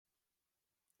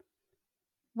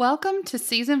Welcome to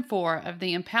Season 4 of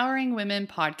the Empowering Women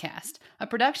podcast, a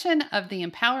production of the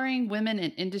Empowering Women in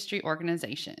Industry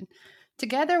organization.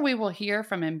 Together, we will hear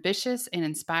from ambitious and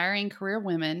inspiring career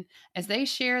women as they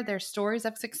share their stories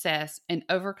of success in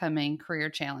overcoming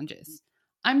career challenges.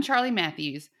 I'm Charlie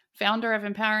Matthews, founder of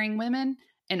Empowering Women,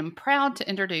 and I'm proud to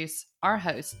introduce our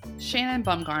host, Shannon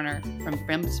Baumgartner from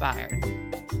Femspired.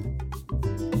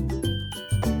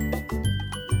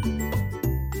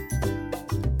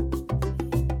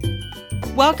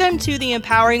 Welcome to the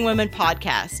Empowering Women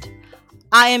podcast.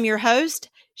 I am your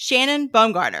host, Shannon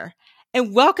Baumgartner,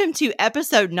 and welcome to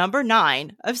episode number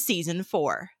 9 of season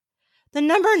 4. The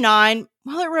number 9,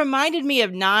 well, it reminded me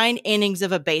of 9 innings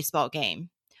of a baseball game.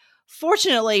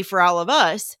 Fortunately for all of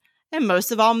us, and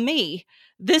most of all me,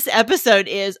 this episode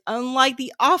is, unlike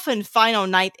the often final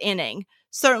 9th inning,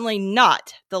 certainly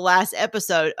not the last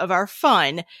episode of our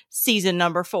fun season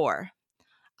number 4.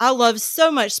 I love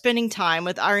so much spending time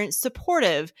with our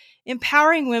supportive,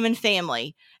 Empowering Women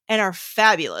family and our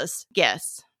fabulous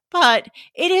guests. But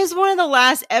it is one of the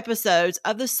last episodes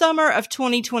of the summer of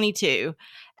 2022,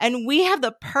 and we have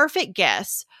the perfect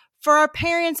guests for our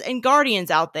parents and guardians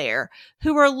out there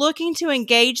who are looking to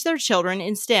engage their children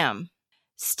in STEM.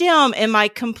 STEM, in my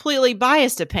completely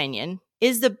biased opinion,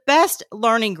 is the best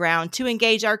learning ground to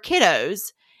engage our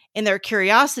kiddos in their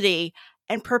curiosity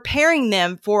and preparing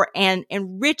them for an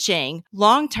enriching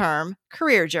long-term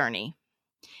career journey.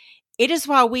 It is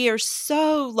why we are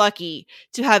so lucky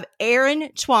to have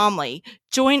Erin Twamley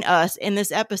join us in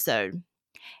this episode.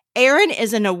 Erin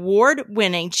is an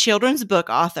award-winning children's book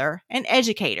author and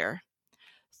educator.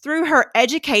 Through her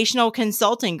educational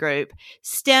consulting group,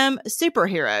 STEM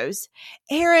Superheroes,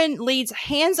 Erin leads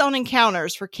hands-on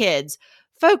encounters for kids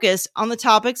focused on the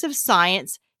topics of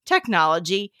science,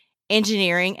 technology,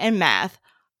 engineering, and math,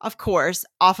 of course,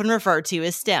 often referred to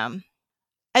as STEM.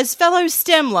 As fellow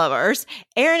STEM lovers,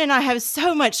 Erin and I have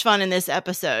so much fun in this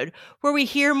episode, where we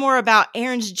hear more about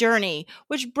Erin's journey,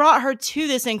 which brought her to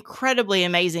this incredibly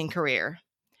amazing career.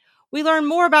 We learn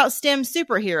more about STEM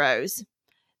superheroes,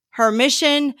 her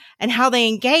mission, and how they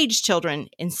engage children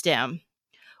in STEM.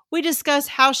 We discuss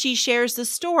how she shares the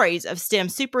stories of STEM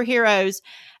superheroes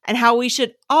and how we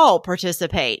should all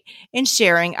participate in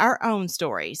sharing our own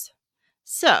stories.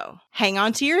 So, hang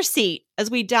on to your seat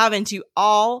as we dive into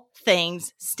all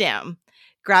things STEM.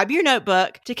 Grab your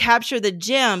notebook to capture the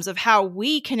gems of how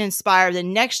we can inspire the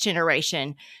next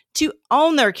generation to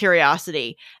own their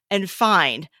curiosity and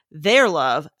find their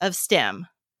love of STEM.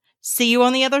 See you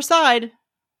on the other side.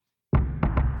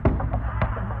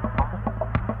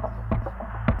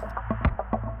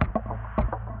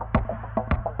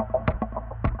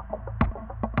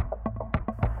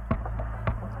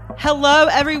 Hello,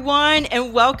 everyone,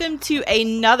 and welcome to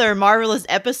another marvelous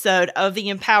episode of the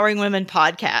Empowering Women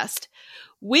podcast.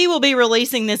 We will be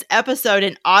releasing this episode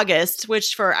in August,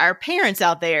 which for our parents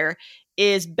out there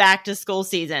is back to school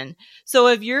season. So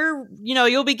if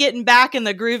you'll be getting back in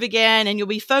the groove again and you'll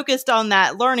be focused on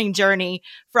that learning journey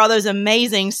for all those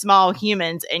amazing small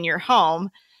humans in your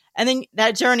home. And then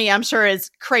that journey, I'm sure,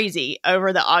 is crazy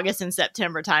over the August and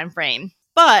September timeframe.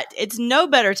 But it's no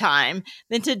better time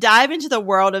than to dive into the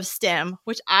world of STEM,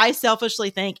 which I selfishly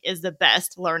think is the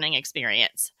best learning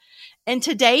experience. And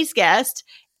today's guest,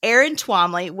 Erin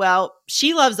Twamley, well,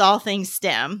 she loves all things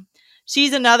STEM.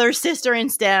 She's another sister in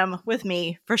STEM with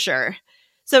me, for sure.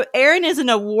 So Erin is an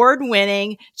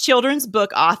award-winning children's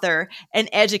book author and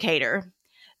educator.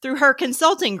 Through her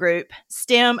consulting group,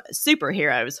 STEM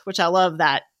Superheroes, which I love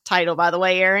that title, by the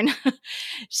way, Erin.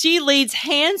 She leads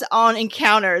hands-on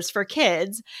encounters for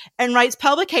kids and writes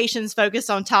publications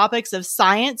focused on topics of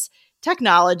science,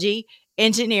 technology,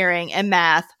 engineering, and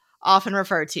math, often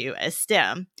referred to as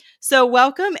STEM. So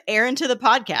welcome, Erin, to the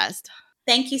podcast.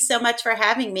 Thank you so much for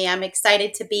having me. I'm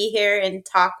excited to be here and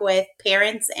talk with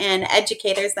parents and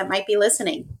educators that might be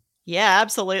listening. Yeah,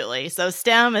 absolutely. So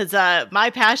STEM is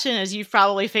my passion, as you've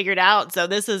probably figured out. So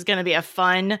this is going to be a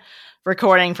fun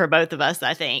recording for both of us,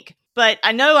 I think. But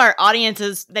I know our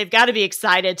audiences, they've got to be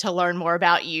excited to learn more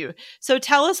about you. So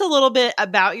tell us a little bit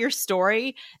about your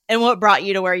story and what brought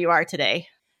you to where you are today.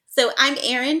 So I'm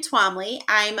Erin Twamley.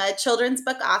 I'm a children's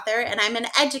book author and I'm an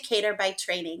educator by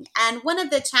training. And one of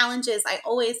the challenges I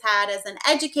always had as an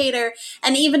educator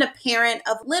and even a parent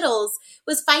of littles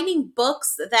was finding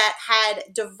books that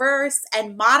had diverse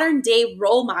and modern day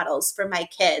role models for my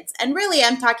kids. And really,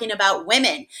 I'm talking about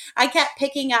women. I kept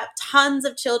picking up tons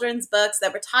of children's books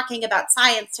that were talking about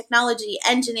science, technology,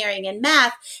 engineering, and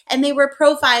math, and they were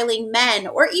profiling men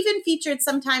or even featured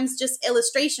sometimes just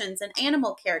illustrations and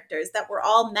animal characters that were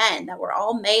all men, that were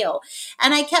all male.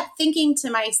 And I kept thinking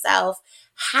to myself,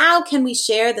 how can we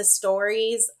share the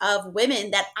stories of women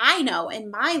that I know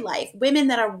in my life, women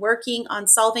that are working on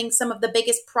solving some of the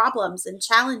biggest problems and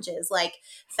challenges like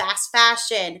fast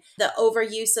fashion, the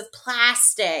overuse of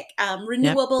plastic, Yep.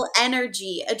 renewable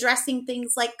energy, addressing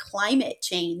things like climate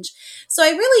change. So I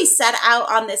really set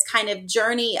out on this kind of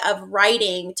journey of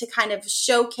writing to kind of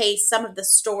showcase some of the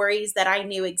stories that I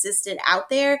knew existed out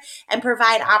there and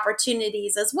provide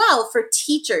opportunities as well for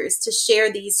teachers to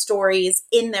share these stories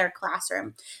in their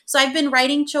classroom. So I've been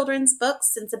writing children's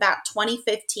books since about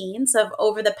 2015. So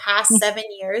over the past 7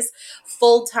 years,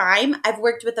 full time, I've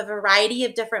worked with a variety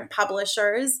of different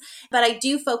publishers, but I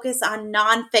do focus on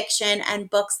nonfiction and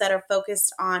books that are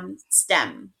focused on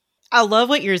STEM. I love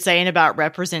what you're saying about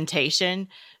representation.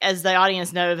 As the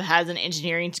audience knows, has an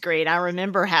engineering degree. And I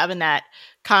remember having that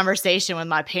conversation with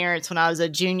my parents when I was a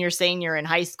junior, senior in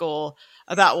high school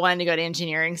about wanting to go to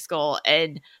engineering school.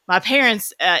 And my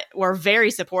parents were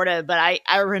very supportive, but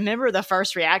I remember the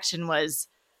first reaction was,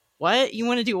 what? You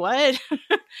want to do what?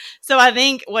 So I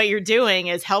think what you're doing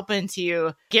is helping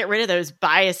to get rid of those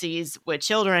biases with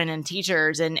children and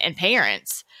teachers and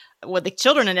parents, with the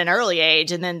children at an early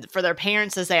age, and then for their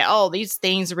parents to say, oh, these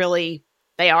things really,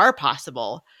 they are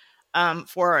possible.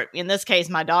 For, in this case,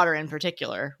 my daughter in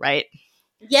particular, right?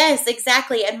 Yes,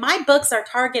 exactly. And my books are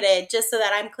targeted, just so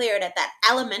that I'm cleared, at that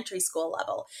elementary school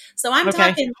level. So I'm Okay.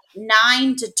 talking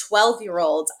 9 to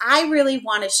 12-year-olds. I really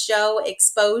want to show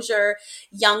exposure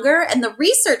younger. And the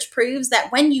research proves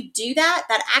that when you do that,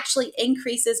 that actually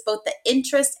increases both the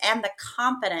interest and the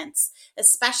confidence,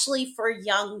 especially for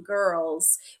young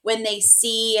girls when they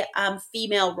see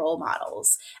female role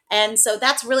models. And so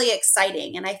that's really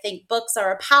exciting. And I think books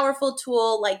are a powerful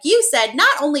tool, like you said,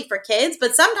 not only for kids,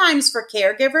 but sometimes for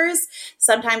caregivers,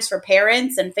 sometimes for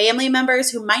parents and family members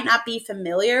who might not be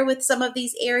familiar with some of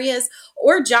these areas,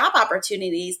 or job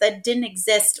opportunities that didn't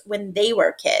exist when they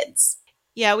were kids.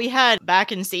 Yeah, we had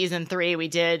back in season 3,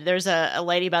 there's a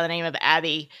lady by the name of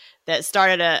Abby that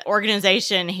started an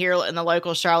organization here in the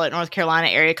local Charlotte, North Carolina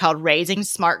area called Raising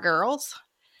Smart Girls.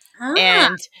 Ah,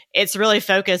 And it's really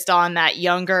focused on that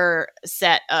younger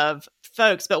set of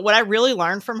folks. But what I really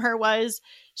learned from her was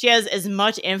she has as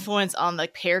much influence on the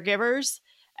caregivers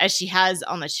as she has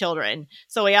on the children.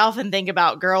 So we often think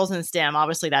about girls in STEM.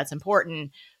 Obviously, that's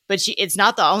important. But it's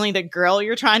not only the girl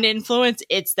you're trying to influence.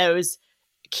 It's those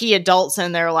key adults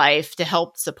in their life to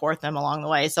help support them along the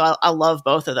way. So I love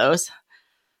both of those.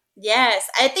 yes,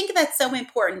 I think that's so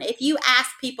important. If you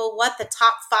ask people what the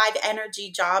top 5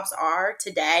 energy jobs are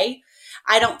today,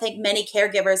 I don't think many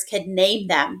caregivers could name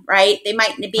them, right? They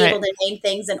might be able Right. to name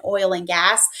things in oil and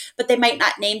gas, but they might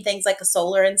not name things like a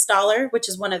solar installer, which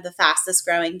is one of the fastest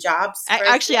growing jobs.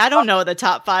 Actually, I don't know what the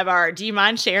top 5 are. Do you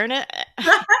mind sharing it?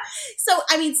 So,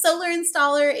 I mean, solar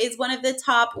installer is one of the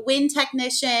top, wind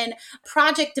technician,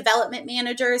 project development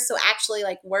managers. So, actually,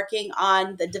 like working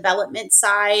on the development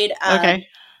side. Okay.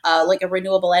 Like a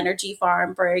renewable energy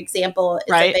farm, for example, is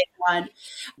a Right. big one.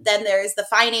 Then there's the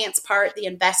finance part, the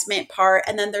investment part,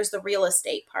 and then there's the real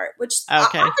estate part, which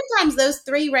Okay. oftentimes those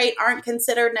 3, right, aren't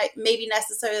considered maybe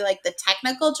necessarily like the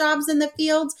technical jobs in the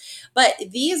field, but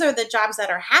these are the jobs that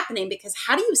are happening, because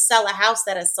how do you sell a house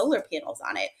that has solar panels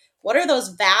on it? What are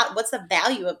those what's the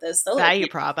value of those solar Value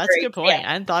panels? prop. That's a good point.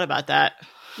 I hadn't thought about that.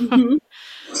 Mhm.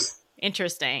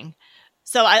 Interesting.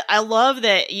 So I love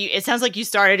that it sounds like you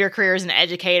started your career as an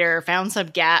educator, found some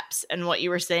gaps in what you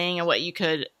were saying and what you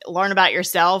could learn about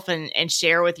yourself and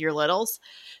share with your littles.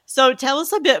 So tell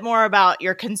us a bit more about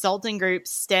your consulting group,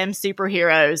 STEM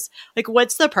Superheroes. Like,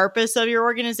 what's the purpose of your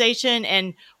organization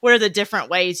and what are the different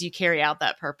ways you carry out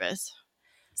that purpose?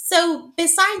 So,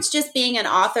 besides just being an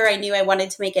author, I knew I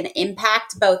wanted to make an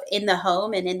impact both in the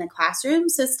home and in the classroom.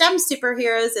 So, STEM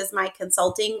Superheroes is my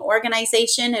consulting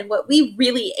organization. And what we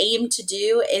really aim to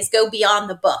do is go beyond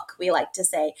the book, we like to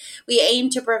say. We aim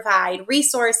to provide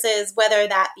resources, whether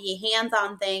that be hands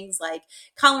on things like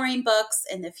coloring books.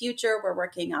 In the future, we're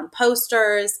working on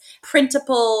posters,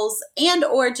 printables, and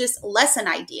or just lesson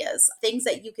ideas, things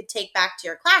that you could take back to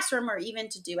your classroom or even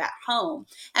to do at home,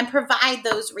 and provide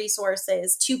those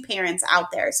resources to parents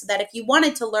out there, so that if you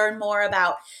wanted to learn more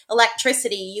about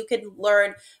electricity, you could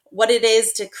learn what it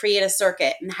is to create a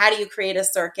circuit and how do you create a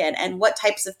circuit and what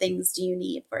types of things do you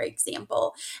need, for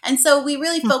example. And so we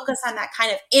really focus on that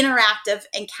kind of interactive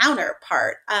encounter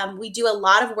part. We do a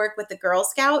lot of work with the Girl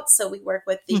Scouts. So we work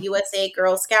with the USA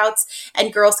Girl Scouts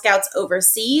and Girl Scouts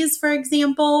overseas, for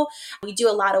example. We do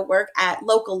a lot of work at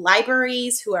local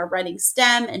libraries who are running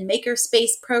STEM and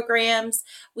makerspace programs.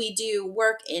 We do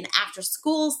work in after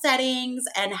school settings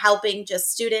and helping just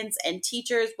students and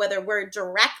teachers, whether we're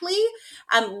directly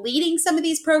leading some of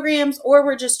these programs or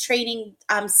we're just training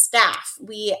staff.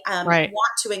 We Right.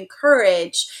 want to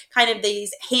encourage kind of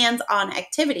these hands-on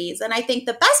activities. And I think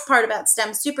the best part about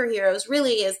STEM Superheroes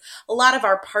really is a lot of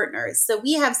our partners. So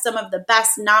we have some of the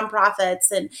best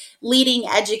nonprofits and leading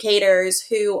educators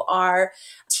who are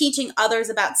teaching others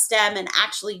about STEM and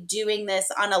actually doing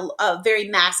this on a very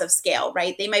massive scale,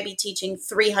 right? They might be teaching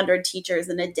 300 teachers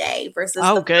in a day versus the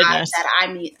five Goodness.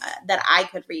 that I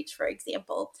could reach, for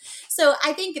example. So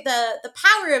I think the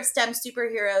power of STEM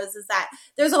Superheroes is that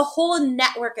there's a whole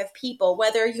network of people,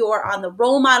 whether you're on the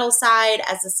role model side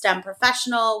as a STEM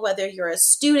professional, whether you're a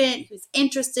student who's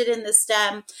interested in the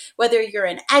STEM, whether you're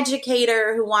an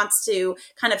educator who wants to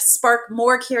kind of spark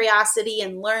more curiosity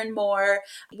and learn more.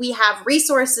 We have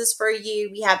resources for you,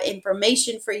 we have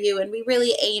information for you, and we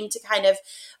really aim to kind of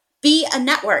be a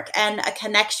network and a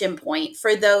connection point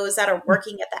for those that are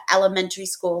working at the elementary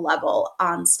school level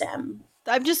on STEM.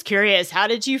 I'm just curious, how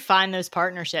did you find those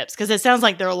partnerships? Because it sounds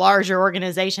like they're larger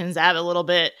organizations that have a little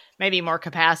bit, maybe more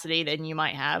capacity than you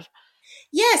might have.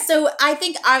 Yeah, so I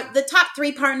think the top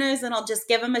 3 partners, and I'll just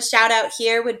give them a shout out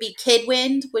here, would be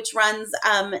KidWind, which runs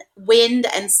wind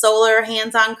and solar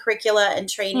hands-on curricula and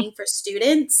training for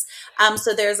students.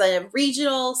 So there's a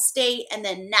regional, state, and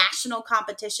then national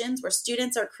competitions where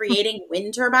students are creating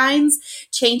wind turbines,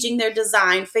 changing their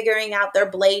design, figuring out their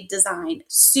blade design.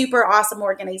 Super awesome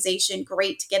organization,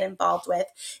 great to get involved with.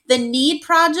 The Need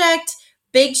Project.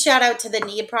 Big shout out to the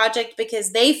Need Project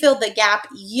because they filled the gap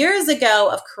years ago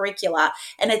of curricula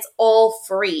and it's all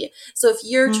free. So if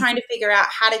you're trying to figure out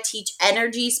how to teach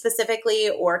energy specifically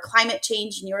or climate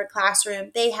change in your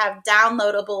classroom, they have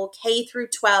downloadable K through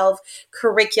 12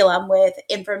 curriculum with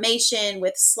information,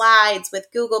 with slides, with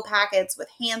Google Packets, with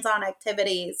hands-on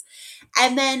activities.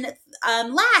 And then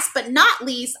last but not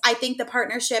least, I think the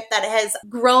partnership that has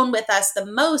grown with us the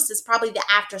most is probably the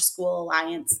After School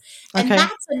Alliance. And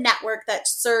that's a network that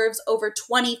serves over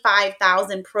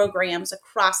 25,000 programs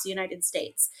across the United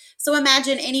States. So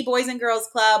imagine any Boys and Girls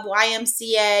Club,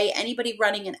 YMCA, anybody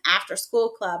running an after school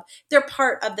club, they're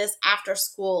part of this After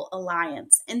School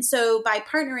Alliance. And so by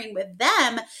partnering with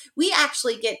them, we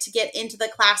actually get into the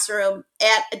classroom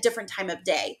at a different time of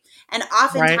day. And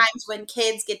oftentimes when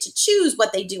kids get to choose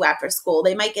what they do after school,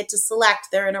 they might get to select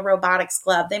they're in a robotics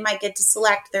club, they might get to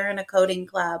select they're in a coding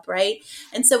club, right?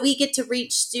 And so we get to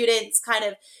reach students kind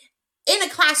of in a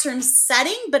classroom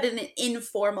setting, but in an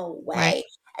informal way. Right.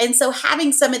 And so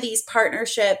having some of these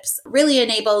partnerships really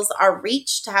enables our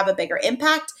reach to have a bigger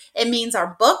impact. It means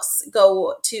our books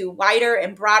go to wider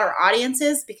and broader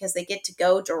audiences because they get to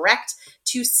go direct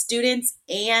to students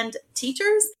and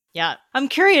teachers. Yeah. I'm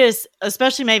curious,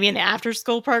 especially maybe in the after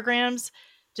school programs,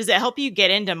 does it help you get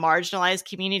into marginalized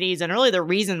communities? And really the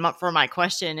reason for my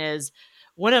question is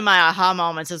one of my aha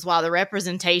moments is while the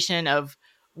representation of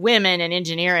women in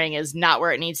engineering is not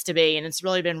where it needs to be, and it's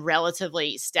really been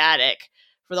relatively static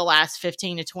for the last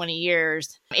 15 to 20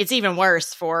 years. It's even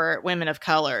worse for women of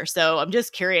color. So I'm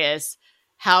just curious,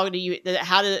 how do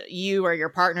you or your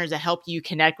partners help you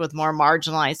connect with more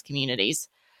marginalized communities?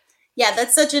 Yeah,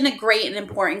 that's such a great and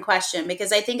important question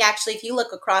because I think actually if you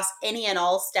look across any and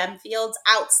all STEM fields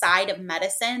outside of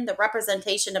medicine, the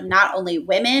representation of not only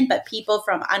women, but people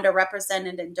from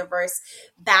underrepresented and diverse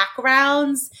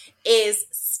backgrounds is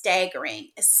staggering,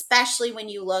 especially when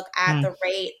you look at the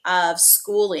rate of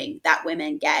schooling that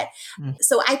women get.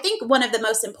 So I think one of the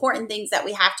most important things that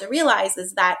we have to realize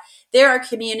is that there are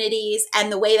communities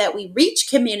and the way that we reach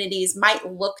communities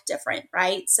might look different,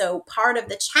 right? So part of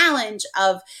the challenge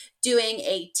of doing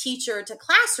a teacher to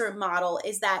classroom model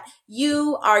is that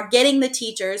you are getting the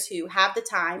teachers who have the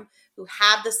time, who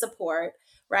have the support,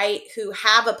 right, who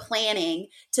have a planning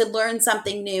to learn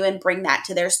something new and bring that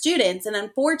to their students. And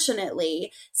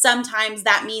unfortunately, sometimes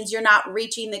that means you're not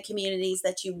reaching the communities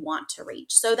that you want to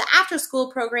reach. So the after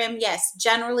school program, yes,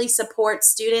 generally supports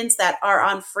students that are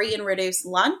on free and reduced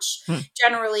lunch,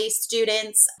 generally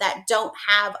students that don't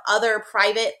have other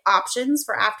private options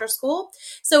for after school.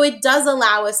 So it does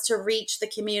allow us to reach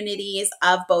the communities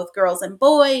of both girls and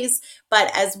boys, but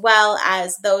as well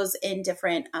as those in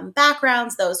different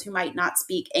backgrounds, those who might not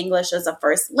speak English as a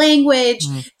first language,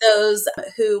 those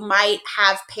who might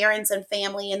have parents and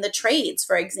family in the trades,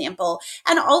 for example,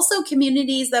 and also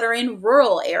communities that are in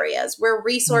rural areas where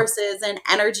resources and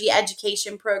energy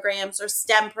education programs or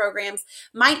STEM programs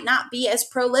might not be as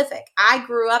prolific. I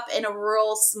grew up in a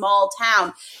rural small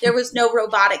town. There was no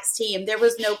robotics team. There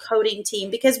was no coding team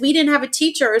because we didn't have a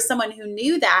teacher or someone who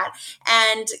knew that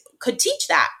and could teach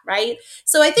that, right?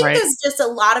 So I think there's just a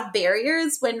lot of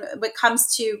barriers when it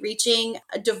comes to reaching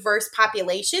diverse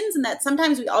populations, and that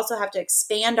sometimes we also have to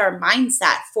expand our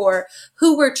mindset for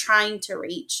who we're trying to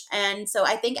reach. And so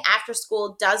I think after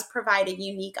school does provide a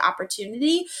unique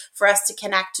opportunity for us to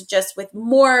connect just with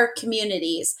more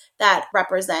communities that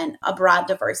represent a broad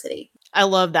diversity. I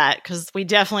love that because we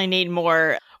definitely need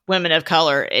more women of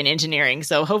color in engineering.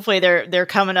 So hopefully they're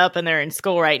coming up and they're in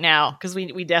school right now because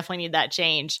we definitely need that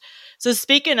change. So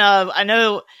speaking of, I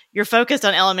know you're focused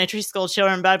on elementary school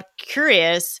children, but I'm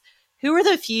curious, who are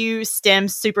the few STEM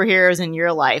superheroes in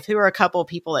your life? Who are a couple of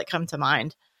people that come to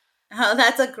mind? Oh,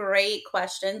 that's a great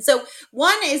question. So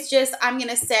one is just, I'm going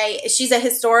to say she's a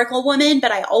historical woman,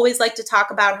 but I always like to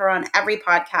talk about her on every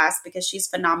podcast because she's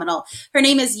phenomenal. Her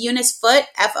name is Eunice Foote,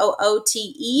 Foote,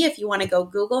 if you want to go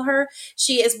Google her.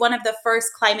 She is one of the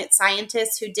first climate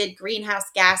scientists who did greenhouse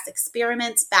gas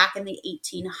experiments back in the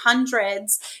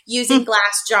 1800s using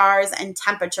glass jars and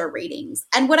temperature readings.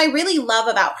 And what I really love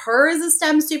about her as a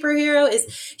STEM superhero is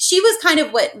she was kind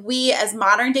of what we as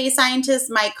modern day scientists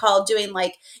might call doing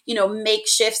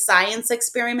makeshift science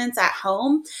experiments at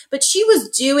home, but she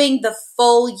was doing the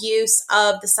full use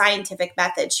of the scientific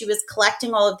method. She was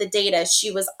collecting all of the data. She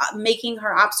was making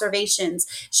her observations.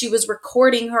 She was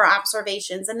recording her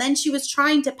observations, and then she was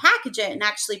trying to package it and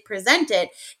actually present it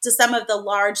to some of the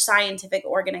large scientific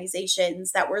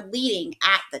organizations that were leading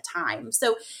at the time.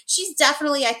 So she's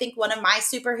definitely, I think, one of my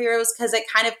superheroes because it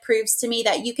kind of proves to me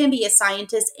that you can be a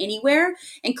scientist anywhere,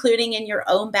 including in your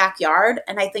own backyard.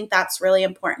 And I think that's really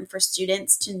important for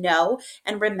students to know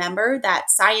and remember that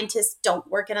scientists don't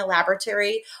work in a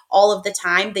laboratory all of the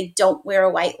time. They don't wear a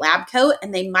white lab coat,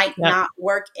 and they might not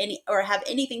work any or have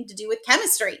anything to do with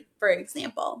chemistry, for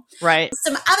example. Right.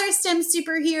 Some other STEM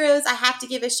superheroes, I have to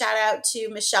give a shout out to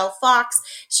Michelle Fox.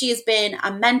 She has been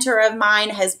a mentor of mine,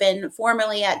 has been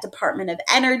formerly at Department of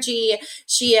Energy.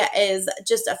 She is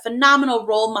just a phenomenal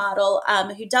role model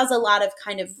who does a lot of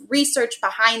kind of research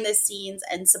behind the scenes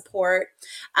and support.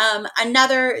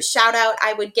 Another shout out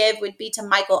I would give would be to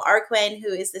Michael Arquin, who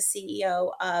is the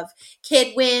CEO of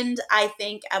Kidwind. I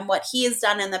think what he has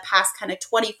done in the past kind of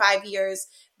 25 years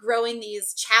growing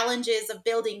these challenges of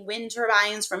building wind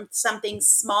turbines from something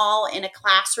small in a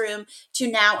classroom to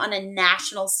now on a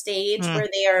national stage where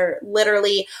they are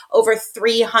literally over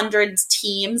 300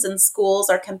 teams and schools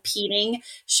are competing,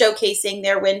 showcasing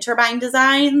their wind turbine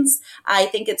designs. I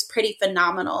think it's pretty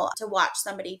phenomenal to watch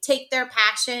somebody take their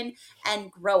passion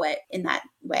and grow it in that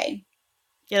way.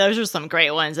 Yeah, those are some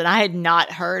great ones. And I had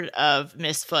not heard of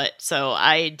Miss Foote, so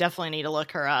I definitely need to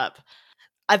look her up.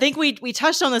 I think we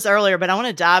touched on this earlier, but I want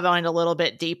to dive on it a little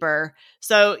bit deeper.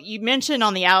 So you mentioned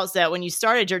on the outset when you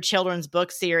started your children's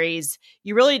book series,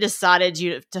 you really decided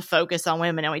to focus on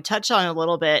women, and we touched on it a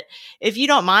little bit. If you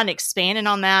don't mind expanding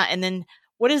on that, and then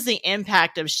what is the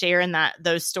impact of sharing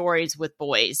those stories with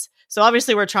boys? So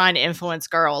obviously we're trying to influence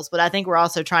girls, but I think we're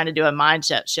also trying to do a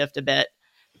mindset shift a bit.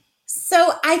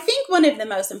 So I think one of the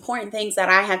most important things that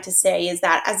I have to say is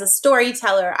that as a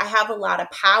storyteller, I have a lot of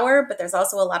power, but there's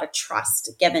also a lot of trust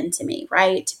given to me,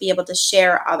 right? To be able to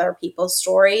share other people's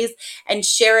stories and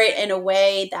share it in a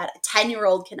way that a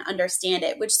 10-year-old can understand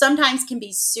it, which sometimes can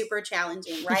be super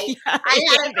challenging, right? Yeah, I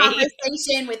had a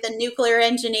conversation with a nuclear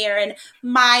engineer, and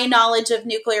my knowledge of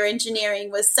nuclear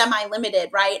engineering was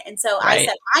semi-limited, right? And so I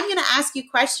said, I'm going to ask you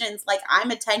questions like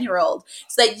I'm a 10-year-old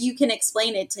so that you can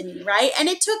explain it to me, right? And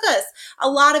it took us a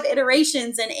lot of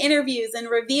iterations and interviews and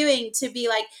reviewing to be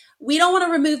like, we don't want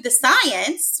to remove the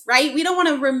science, right? We don't want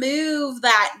to remove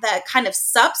that kind of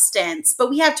substance,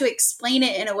 but we have to explain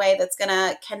it in a way that's going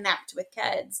to connect with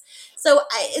kids. So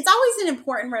it's always an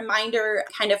important reminder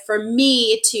kind of for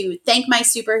me to thank my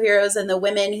superheroes and the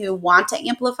women who want to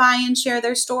amplify and share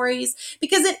their stories,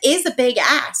 because it is a big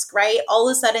ask, right? All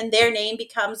of a sudden their name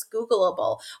becomes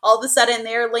Googleable. All of a sudden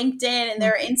their LinkedIn and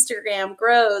their Instagram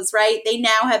grows, right? They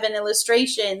now have an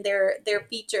illustration, they're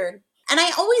featured. And I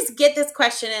always get this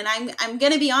question, and I'm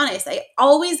going to be honest, I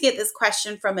always get this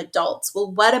question from adults.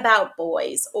 Well, what about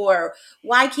boys? Or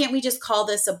why can't we just call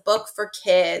this a book for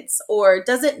kids? Or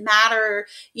does it matter,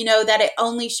 that it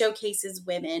only showcases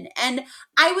women? And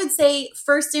I would say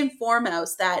first and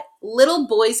foremost that little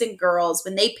boys and girls,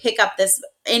 when they pick up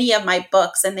any of my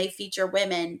books and they feature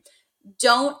women,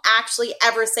 don't actually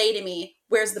ever say to me,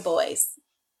 where's the boys?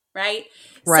 Right?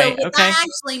 So what that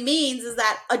actually means is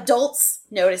that adults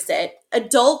notice it.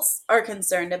 Adults are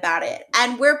concerned about it.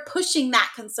 And we're pushing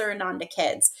that concern onto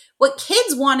kids. What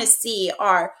kids want to see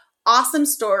are awesome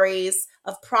stories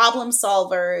of problem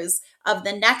solvers, of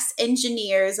the next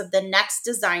engineers, of the next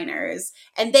designers.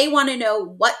 And they want to know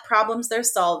what problems they're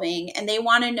solving. And they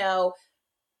want to know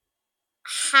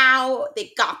how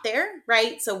they got there,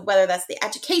 right? So whether that's the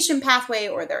education pathway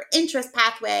or their interest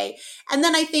pathway. And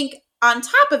then I think on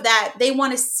top of that, they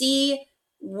want to see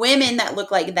women that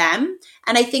look like them.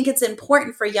 And I think it's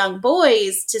important for young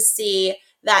boys to see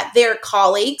that their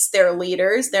colleagues, their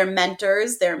leaders, their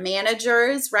mentors, their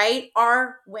managers, right,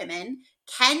 are women,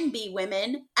 can be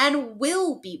women, and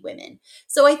will be women.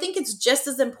 So I think it's just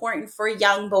as important for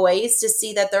young boys to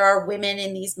see that there are women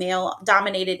in these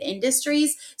male-dominated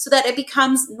industries so that it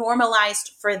becomes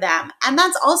normalized for them. And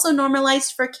that's also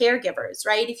normalized for caregivers,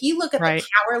 right? If you look at the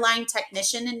power line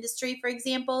technician industry, for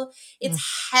example,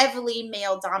 it's heavily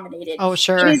male-dominated. Oh,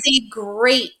 sure. It is a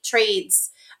great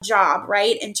trades job,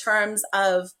 right? In terms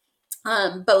of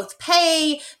both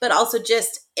pay, but also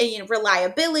just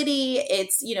reliability.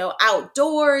 It's,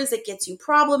 outdoors. It gets you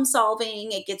problem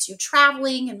solving. It gets you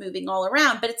traveling and moving all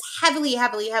around, but it's heavily,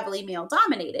 heavily, heavily male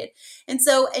dominated. And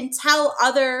so until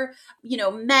other,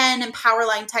 men and power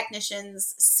line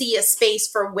technicians see a space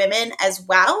for women as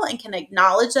well and can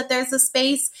acknowledge that there's a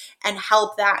space and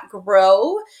help that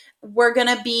grow, we're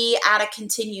going to be at a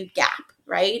continued gap.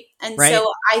 Right. And so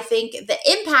I think the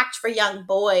impact for young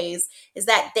boys is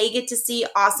that they get to see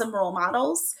awesome role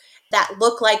models that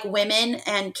look like women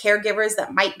and caregivers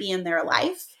that might be in their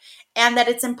life. And that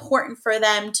it's important for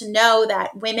them to know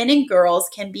that women and girls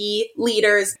can be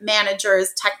leaders, managers,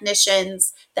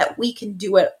 technicians, that we can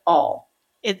do it all.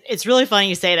 It's really funny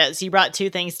you say that. So you brought two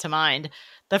things to mind.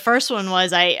 The first one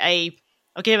was I'll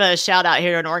give a shout out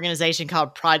here to an organization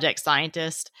called Project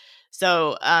Scientist.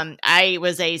 So I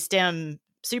was a STEM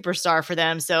superstar for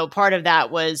them. So part of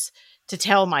that was to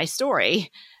tell my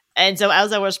story. And so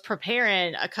as I was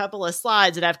preparing a couple of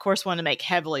slides that I, of course, want to make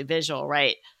heavily visual,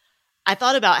 right? I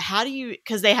thought about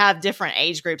because they have different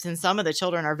age groups and some of the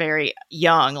children are very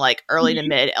young, like early to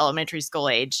mid elementary school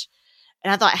age.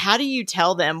 And I thought, how do you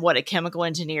tell them what a chemical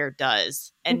engineer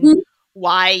does and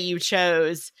why you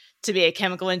chose to be a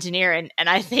chemical engineer? And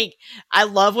I think I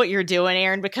love what you're doing,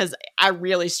 Erin, because I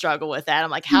really struggle with that.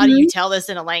 I'm like, how do you tell this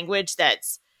in a language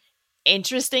that's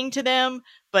interesting to them,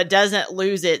 but doesn't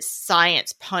lose its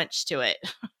science punch to it?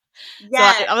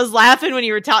 Yes. So I was laughing when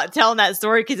you were telling that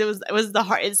story because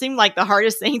it seemed like the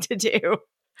hardest thing to do.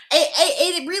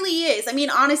 It really is. I mean,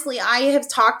 honestly, I have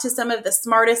talked to some of the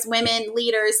smartest women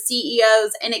leaders,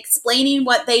 CEOs, and explaining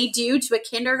what they do to a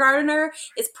kindergartner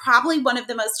is probably one of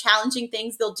the most challenging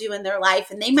things they'll do in their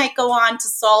life. And they might go on to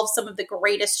solve some of the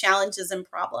greatest challenges and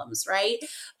problems, right?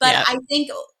 But I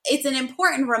think it's an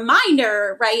important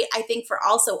reminder, right? I think for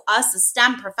also us as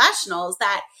STEM professionals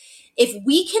that if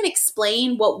we can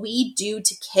explain what we do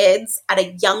to kids at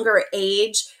a younger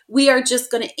age, we are just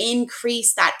going to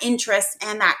increase that interest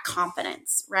and that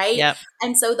confidence, right? Yep.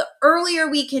 And so the earlier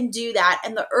we can do that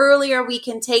and the earlier we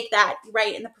can take that,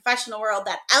 right, in the professional world,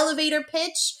 that elevator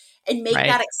pitch and make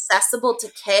that accessible to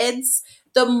kids,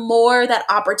 the more that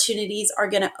opportunities are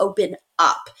going to open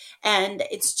up. And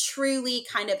it's truly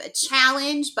kind of a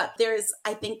challenge, but there's,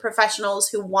 I think, professionals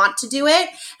who want to do it.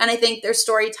 And I think there's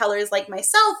storytellers like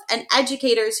myself and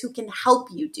educators who can help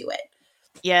you do it.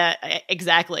 Yeah,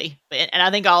 exactly. And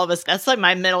I think all of us, that's like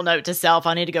my middle note to self.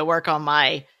 I need to go work on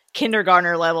my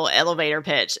kindergartner level elevator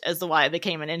pitch as to why I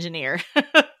became an engineer.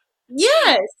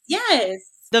 Yes.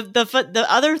 The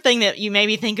other thing that you made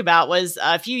me think about was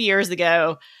a few years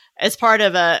ago, as part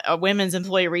of a women's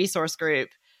employee resource group,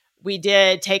 we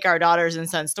did take our daughters and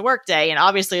sons to work day. And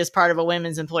obviously, as part of a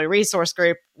women's employee resource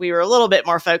group, we were a little bit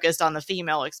more focused on the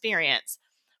female experience.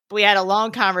 But we had a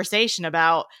long conversation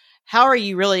about how are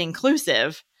you really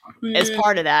inclusive as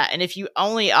part of that? And if you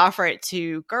only offer it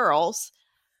to girls,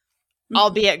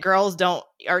 albeit girls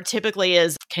are typically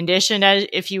as conditioned, as,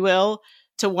 if you will,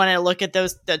 to want to look at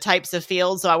the types of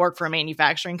fields. So I work for a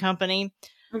manufacturing company.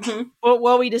 Well,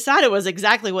 what we decided was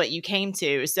exactly what you came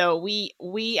to. So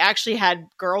we actually had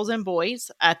girls and boys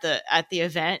at the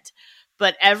event,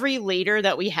 but every leader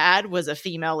that we had was a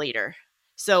female leader.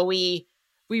 So we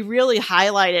really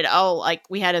highlighted, like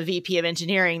we had a VP of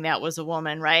engineering that was a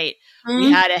woman, right?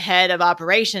 We had a head of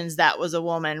operations that was a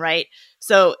woman, right?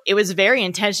 So it was very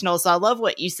intentional. So I love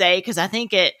what you say, because I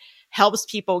think it helps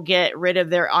people get rid of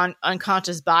their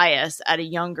unconscious bias at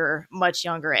a much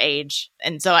younger age.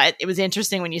 And so it was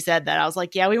interesting when you said that. I was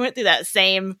like, yeah, we went through that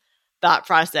same thought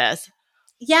process.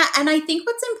 Yeah. And I think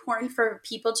what's important for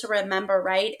people to remember,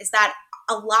 right, is that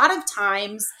a lot of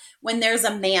times when there's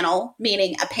a manel,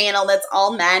 meaning a panel that's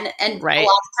all men and a lot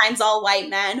of times all white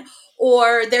men,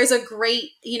 or there's a great,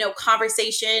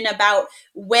 conversation about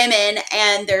women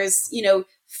and there's,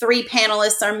 3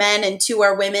 panelists are men and 2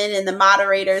 are women and the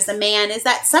moderator is a man, is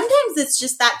that sometimes it's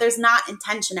just that there's not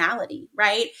intentionality,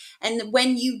 right? And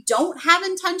when you don't have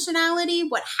intentionality,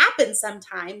 what happens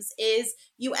sometimes is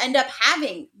you end up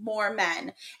having more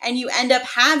men, and you end up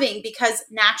having, because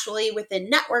naturally within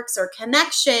networks or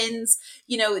connections,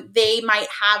 they might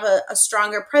have a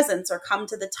stronger presence or come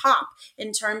to the top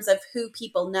in terms of who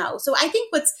people know. So I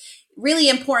think what's really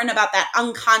important about that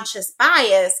unconscious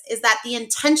bias is that the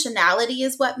intentionality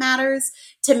is what matters,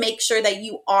 to make sure that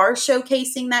you are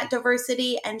showcasing that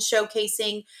diversity and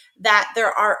showcasing that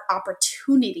there are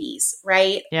opportunities,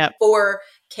 right? Yep. For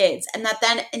kids. And that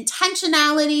then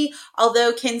intentionality,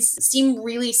 although can seem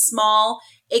really small,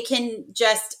 it can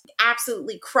just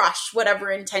absolutely crush whatever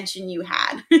intention you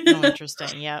had. Oh,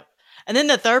 interesting. Yep. And then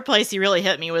the third place you really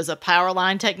hit me was a power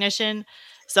line technician.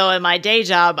 So in my day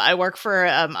job, I work for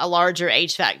a larger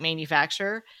HVAC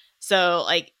manufacturer. So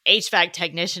like HVAC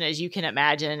technician, as you can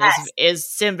imagine, Yes.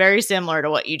 is very similar to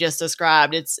what you just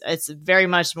described. It's very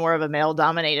much more of a male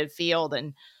dominated field.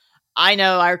 And I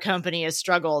know our company has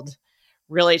struggled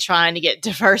really trying to get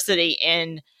diversity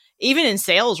even in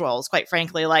sales roles, quite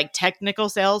frankly, like technical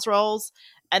sales roles.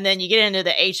 And then you get into the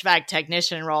HVAC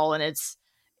technician role and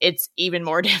it's even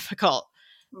more difficult.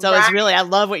 So Right. it's really, I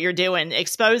love what you're doing,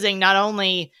 exposing not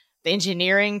only the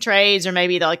engineering trades or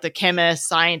maybe the chemist,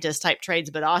 scientist type trades,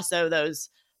 but also those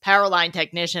power line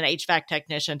technician, HVAC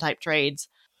technician type trades.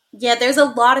 Yeah, there's a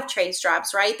lot of trades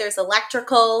jobs, right? There's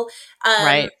electrical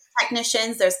Right.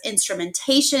 technicians, there's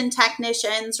instrumentation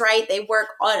technicians, right? They work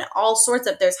on all sorts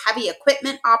of, there's heavy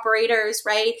equipment operators,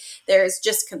 right? There's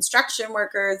just construction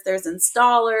workers, there's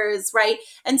installers, right?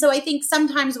 And so I think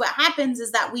sometimes what happens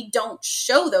is that we don't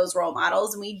show those role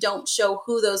models and we don't show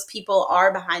who those people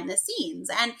are behind the scenes.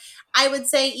 And I would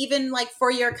say even like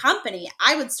for your company,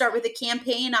 I would start with a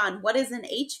campaign on what is an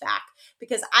HVAC.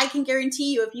 Because I can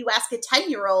guarantee you, if you ask a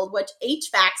 10-year-old what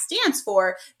HVAC stands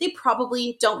for, they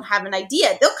probably don't have an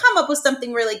idea. They'll come up with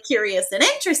something really curious and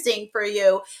interesting for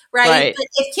you, right? But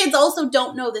if kids also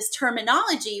don't know this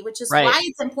terminology, which is why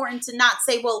it's important to not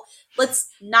say, well, let's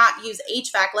not use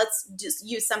HVAC, let's just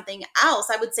use something else.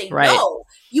 I would say, no,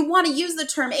 you want to use the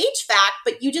term HVAC,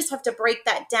 but you just have to break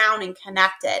that down and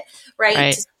connect it,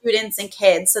 right, to students and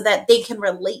kids so that they can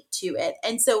relate to it.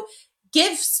 And so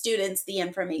give students the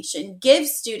information, give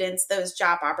students those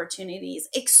job opportunities,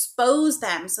 expose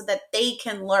them so that they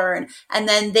can learn. And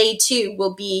then they too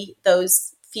will be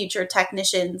those future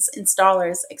technicians,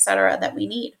 installers, et cetera, that we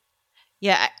need.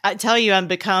 Yeah, I tell you,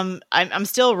 I'm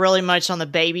still really much on the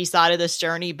baby side of this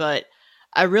journey, but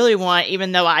I really want,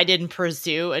 even though I didn't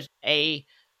pursue a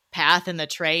path in the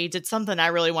trades, it's something I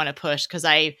really want to push because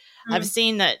I've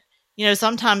seen that,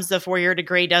 sometimes the 4-year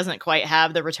degree doesn't quite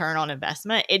have the return on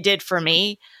investment. It did for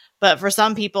me, but for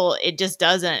some people it just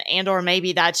doesn't. And, or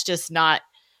maybe that's just not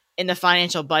in the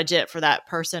financial budget for that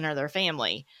person or their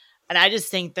family. And I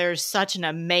just think there's such an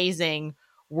amazing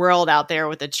world out there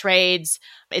with the trades.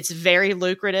 It's very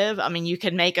lucrative. I mean, you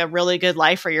can make a really good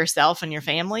life for yourself and your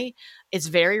family. It's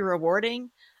very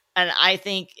rewarding. And I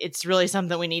think it's really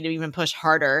something we need to even push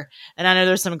harder. And I know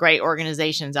there's some great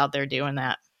organizations out there doing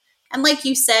that. And like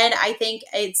you said, I think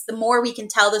it's the more we can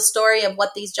tell the story of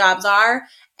what these jobs are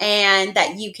and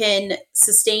that you can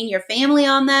sustain your family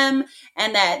on them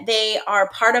and that they are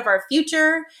part of our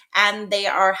future and they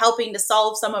are helping to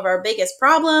solve some of our biggest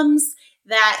problems,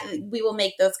 that we will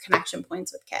make those connection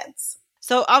points with kids.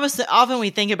 So obviously, often we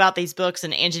think about these books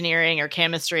in engineering or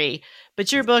chemistry,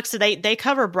 but your books, they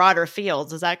cover broader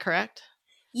fields. Is that correct?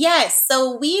 Yes.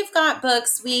 So we've got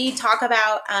books. We talk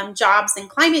about jobs in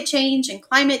climate change and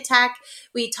climate tech.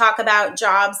 We talk about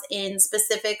jobs in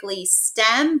specifically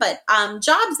STEM, but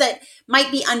jobs that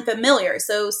might be unfamiliar.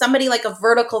 So somebody like a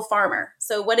vertical farmer.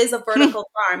 So what is a vertical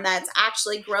farm? That's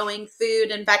actually growing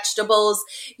food and vegetables,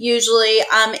 usually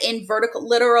in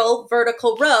literal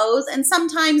vertical rows. And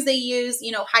sometimes they use,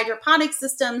 hydroponic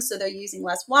systems. So they're using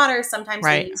less water. Sometimes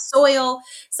they use soil.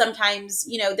 Sometimes,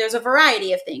 there's a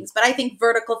variety of things. But I think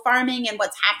vertical farming and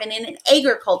what's happening in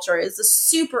agriculture is a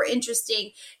super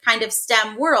interesting kind of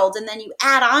STEM world. And then you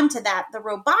add on to that the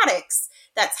robotics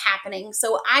that's happening.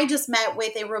 So I just met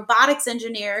with a robotics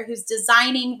engineer who's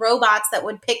designing robots that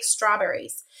would pick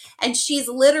strawberries. And she's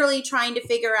literally trying to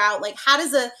figure out, like, how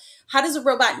does a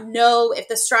robot know if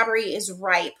the strawberry is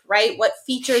ripe, right? What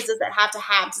features does it have to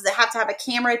have? Does it have to have a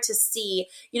camera to see?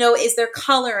 Is there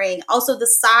coloring? Also the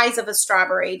size of a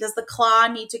strawberry. Does the claw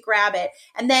need to grab it?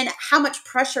 And then how much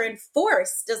pressure and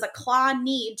force does a claw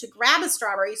need to grab a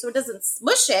strawberry so it doesn't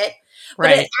smush it,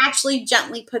 but it actually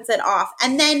gently puts it off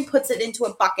and then puts it into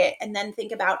a bucket and then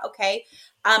think about, okay,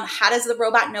 How does the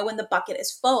robot know when the bucket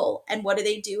is full? And what do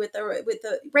they do with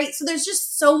the right? So there's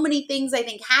just so many things I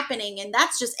think happening, and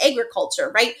that's just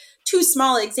agriculture, right? Two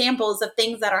small examples of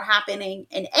things that are happening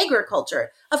in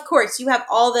agriculture. Of course, you have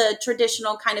all the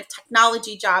traditional kind of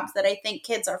technology jobs that I think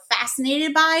kids are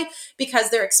fascinated by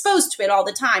because they're exposed to it all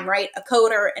the time, right? A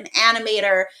coder, an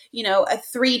animator, a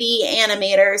 3D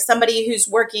animator, somebody who's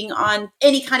working on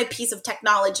any kind of piece of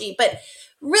technology. But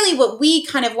really what we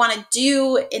kind of want to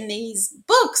do in these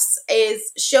books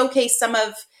is showcase some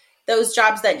of those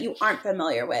jobs that you aren't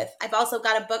familiar with. I've also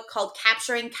got a book called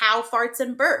Capturing Cow Farts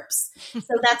and Burps.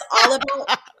 So that's all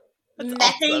about methane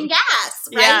awesome. gas,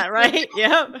 right? Yeah, right.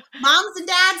 Yep. Moms and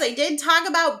dads, I did talk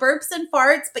about burps and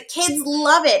farts, but kids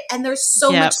love it. And there's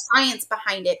so much science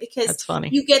behind it because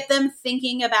you get them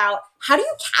thinking about how do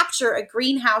you capture a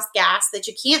greenhouse gas that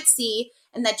you can't see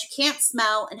and that you can't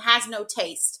smell and has no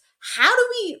taste? How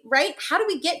do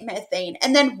we get methane?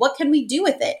 And then what can we do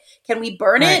with it? Can we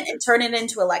burn it and turn it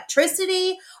into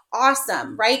electricity?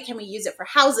 Awesome, right? Can we use it for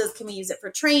houses? Can we use it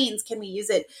for trains? Can we use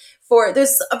it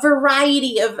there's a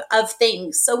variety of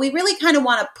things. So we really kind of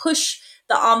want to push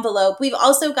the envelope. We've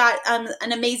also got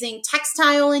an amazing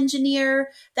textile engineer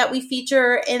that we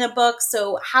feature in a book.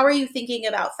 So how are you thinking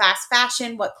about fast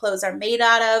fashion? What clothes are made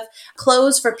out of?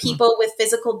 Clothes for people with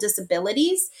physical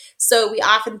disabilities. So we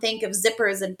often think of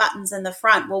zippers and buttons in the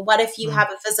front. Well, what if you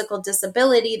have a physical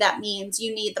disability? That means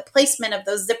you need the placement of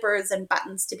those zippers and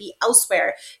buttons to be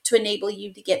elsewhere to enable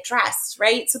you to get dressed,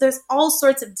 right? So there's all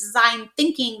sorts of design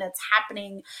thinking that's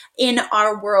happening in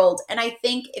our world. And I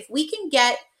think if we can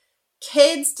get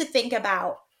kids to think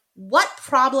about what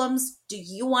problems do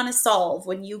you want to solve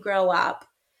when you grow up,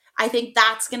 I think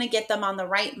that's going to get them on the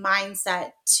right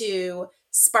mindset to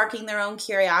sparking their own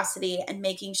curiosity and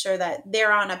making sure that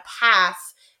they're on a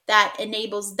path that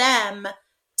enables them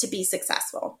to be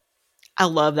successful. I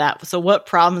love that. So what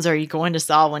problems are you going to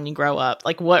solve when you grow up?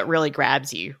 Like what really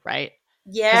grabs you, right?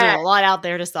 Yeah. Because there's a lot out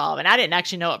there to solve. And I didn't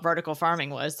actually know what vertical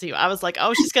farming was too. I was like,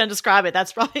 oh, she's going to describe it.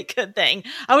 That's probably a good thing.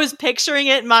 I was picturing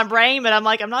it in my brain, but I'm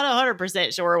like, I'm not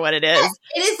 100% sure what it is.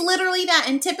 Yeah, it is literally that.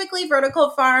 And typically vertical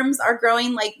farms are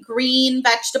growing like green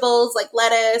vegetables like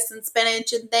lettuce and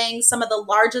spinach and things. Some of the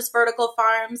largest vertical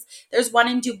farms. There's one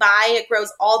in Dubai. It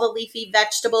grows all the leafy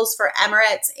vegetables for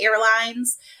Emirates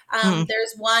Airlines.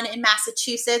 There's one in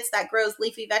Massachusetts that grows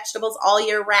leafy vegetables all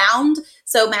year round.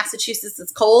 So Massachusetts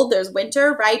is cold. There's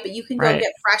winter, right? But you can go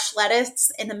get fresh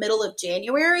lettuce in the middle of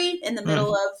January in the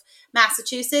middle of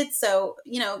Massachusetts. So,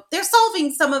 they're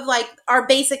solving some of like our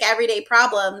basic everyday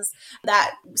problems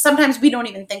that sometimes we don't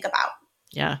even think about.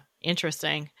 Yeah.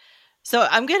 Interesting. So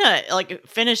I'm going to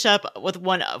finish up with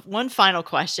one final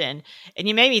question. And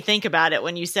you made me think about it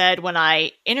when you said, when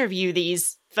I interview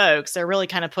these folks, they're really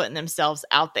kind of putting themselves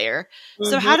out there.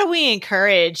 So how do we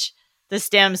encourage the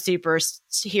STEM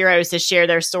superheroes to share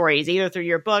their stories, either through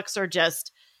your books or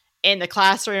just in the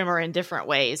classroom or in different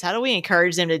ways? How do we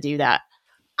encourage them to do that?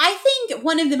 I think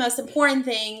one of the most important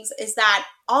things is that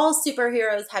all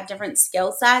superheroes have different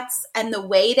skill sets, and the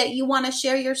way that you want to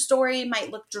share your story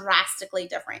might look drastically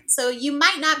different. So you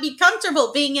might not be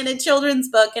comfortable being in a children's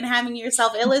book and having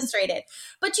yourself illustrated,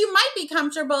 but you might be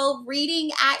comfortable reading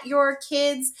at your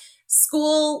kids'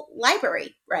 school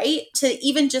library, right? To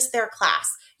even just their class.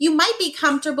 You might be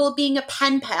comfortable being a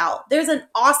pen pal. There's an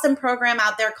awesome program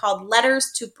out there called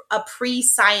Letters to a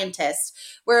Pre-Scientist,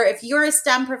 where if you're a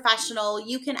STEM professional,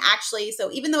 you can actually,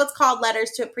 so even though it's called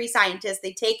Letters to a Pre-Scientist,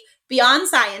 they take beyond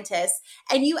scientists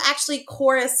and you actually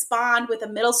correspond with a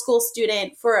middle school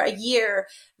student for a year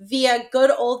via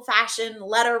good old-fashioned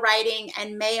letter writing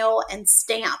and mail and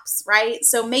stamps, right?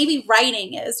 So maybe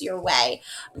writing is your way.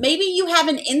 Maybe you have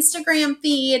an Instagram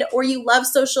feed or you love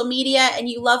social media and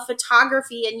you love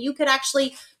photography, and you could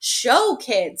actually show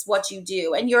kids what you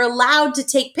do, and you're allowed to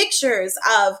take pictures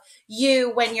of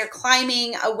you when you're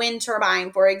climbing a wind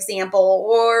turbine, for example,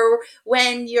 or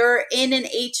when you're in an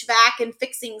HVAC and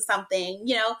fixing something,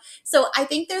 So I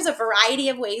think there's a variety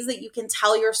of ways that you can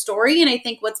tell your story. And I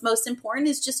think what's most important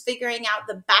is just figuring out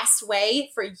the best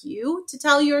way for you to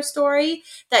tell your story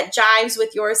that jives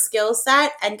with your skill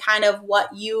set and kind of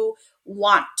what you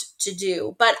want to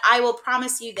do. But I will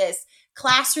promise you this.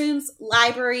 Classrooms,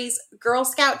 libraries, Girl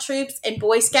Scout troops, and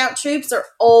Boy Scout troops are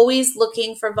always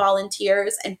looking for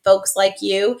volunteers and folks like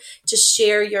you to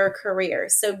share your career.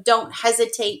 So don't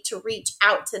hesitate to reach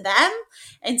out to them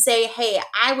and say, hey,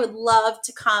 I would love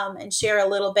to come and share a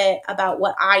little bit about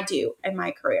what I do in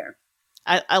my career.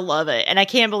 I love it. And I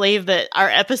can't believe that our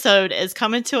episode is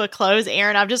coming to a close.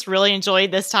 Erin, I've just really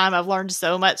enjoyed this time. I've learned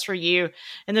so much from you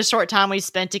in the short time we've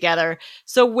spent together.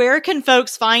 So where can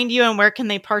folks find you and where can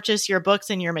they purchase your books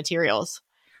and your materials?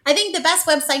 I think the best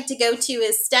website to go to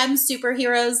is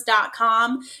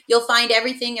stemsuperheroes.com. You'll find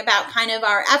everything about kind of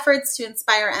our efforts to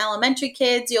inspire elementary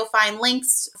kids. You'll find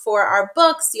links for our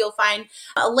books. You'll find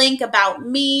a link about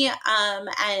me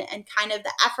and kind of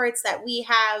the efforts that we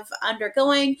have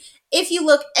undergoing. If you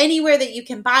look anywhere that you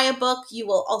can buy a book, you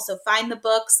will also find the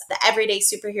books, the Everyday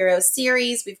Superheroes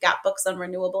series. We've got books on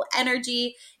renewable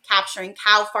energy, capturing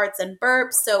cow farts and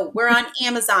burps. So we're on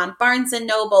Amazon, Barnes &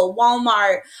 Noble,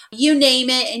 Walmart, you name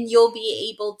it, and you'll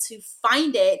be able to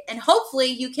find it. And hopefully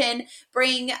you can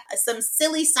bring some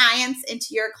silly science into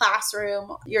your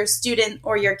classroom, your student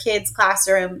or your kid's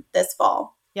classroom this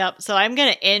fall. Yep. So I'm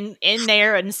going to end in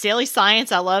there and silly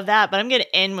science. I love that. But I'm going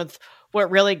to end with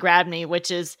what really grabbed me,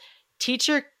 which is teach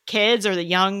your kids or the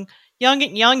young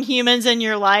humans in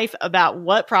your life about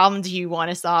what problems you want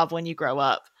to solve when you grow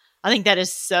up. I think that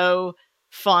is so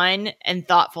fun and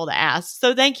thoughtful to ask.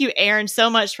 So thank you, Erin, so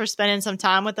much for spending some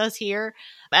time with us here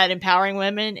at Empowering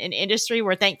Women in Industry.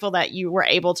 We're thankful that you were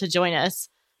able to join us.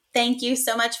 Thank you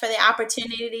so much for the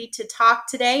opportunity to talk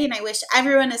today. And I wish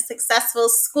everyone a successful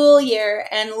school year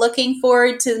and looking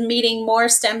forward to meeting more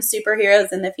STEM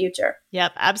superheroes in the future.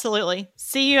 Yep, absolutely.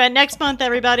 See you next month,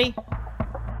 everybody.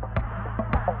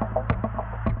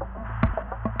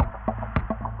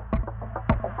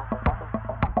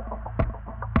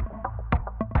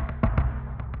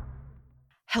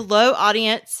 Hello,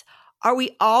 audience. Are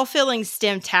we all feeling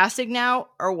STEM-tastic now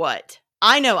or what?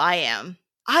 I know I am.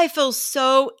 I feel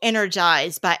so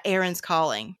energized by Erin's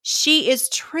calling. She is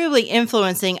truly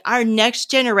influencing our next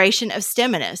generation of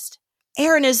STEMinists.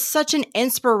 Erin is such an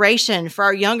inspiration for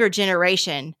our younger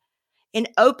generation in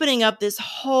opening up this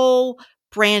whole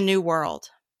brand new world.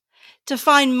 To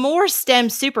find more STEM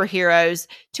superheroes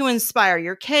to inspire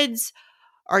your kids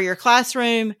or your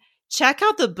classroom, check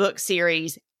out the book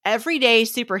series Everyday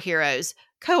Superheroes,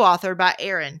 co-authored by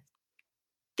Erin.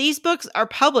 These books are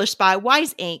published by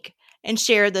Wise Inc. and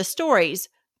share the stories,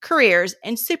 careers,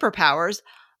 and superpowers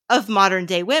of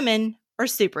modern-day women or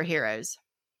superheroes.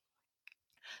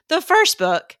 The first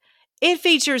book, it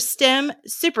features STEM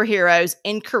superheroes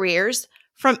in careers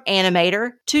from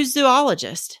animator to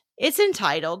zoologist. It's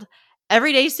entitled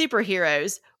Everyday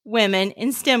Superheroes, Women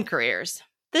in STEM Careers.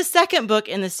 The second book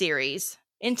in the series,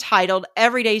 entitled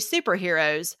Everyday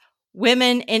Superheroes,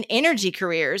 Women in Energy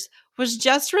Careers, was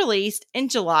just released in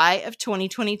July of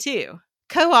 2022.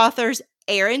 Co-authors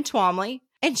Erin Twamley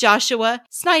and Joshua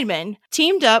Sneidman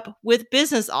teamed up with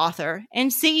business author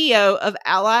and CEO of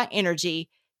Ally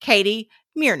Energy, Katie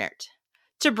Miernert,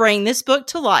 to bring this book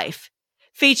to life,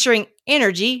 featuring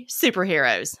energy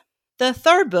superheroes. The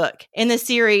third book in the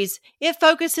series, it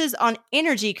focuses on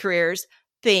energy careers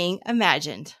being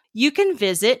imagined. You can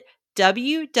visit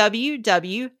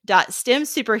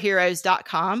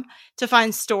www.stemsuperheroes.com to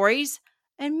find stories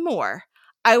and more.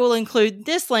 I will include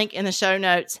this link in the show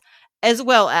notes, as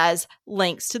well as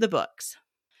links to the books.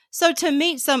 So to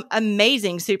meet some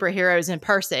amazing superheroes in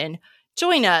person,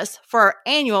 join us for our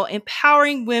annual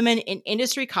Empowering Women in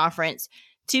Industry Conference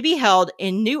to be held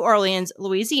in New Orleans,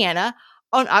 Louisiana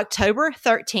on October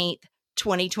 13th,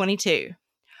 2022.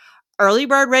 Early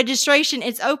bird registration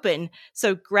is open,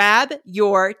 so grab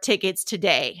your tickets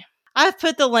today. I've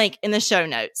put the link in the show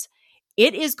notes.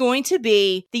 It is going to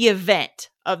be the event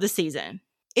of the season.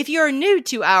 If you are new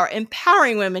to our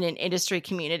Empowering Women in Industry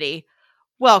community,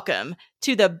 welcome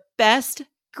to the best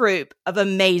group of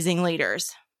amazing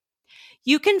leaders.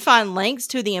 You can find links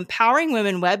to the Empowering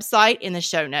Women website in the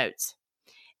show notes.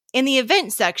 In the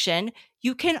event section,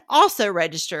 you can also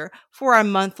register for our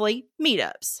monthly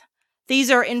meetups.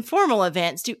 These are informal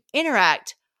events to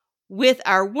interact with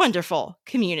our wonderful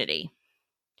community.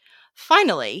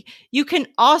 Finally, you can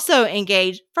also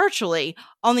engage virtually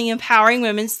on the Empowering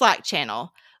Women Slack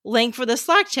channel. Link for the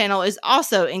Slack channel is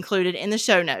also included in the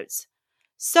show notes.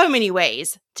 So many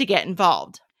ways to get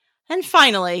involved. And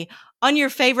finally, on your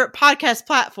favorite podcast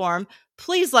platform,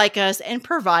 please like us and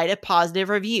provide a positive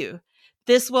review.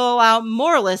 This will allow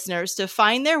more listeners to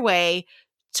find their way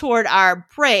toward our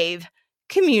brave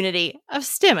community of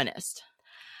STEMinists.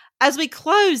 As we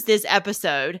close this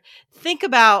episode, think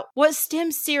about what STEM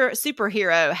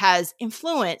superhero has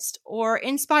influenced or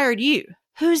inspired you.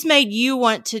 Who's made you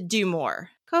want to do more,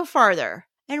 go farther,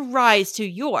 and rise to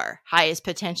your highest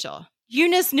potential?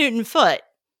 Eunice Newton-Foote.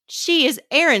 She is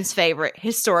Erin's favorite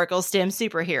historical STEM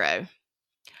superhero.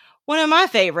 One of my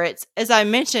favorites, as I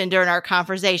mentioned during our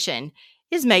conversation,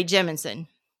 is Mae Jemison.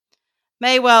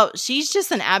 Mae, well, she's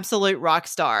just an absolute rock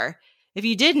star. If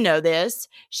you didn't know this,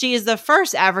 she is the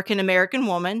first African-American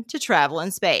woman to travel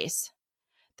in space.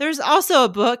 There's also a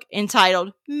book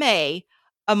entitled Mae,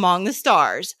 Among the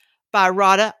Stars by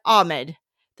Rada Ahmed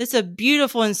that's a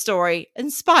beautiful story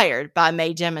inspired by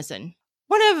Mae Jemison.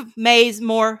 One of Mae's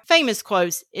more famous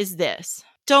quotes is this: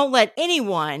 "Don't let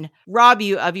anyone rob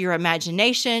you of your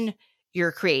imagination,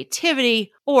 your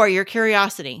creativity, or your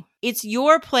curiosity. It's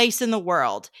your place in the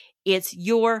world. It's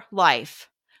your life.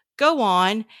 Go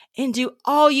on and do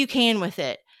all you can with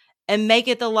it and make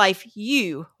it the life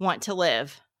you want to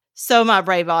live." So, my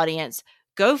brave audience,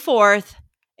 go forth,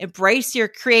 embrace your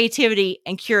creativity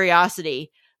and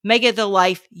curiosity, make it the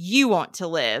life you want to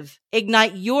live,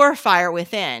 ignite your fire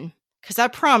within, because I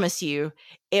promise you,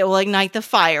 it will ignite the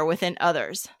fire within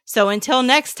others. So until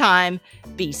next time,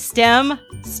 be STEM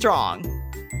strong.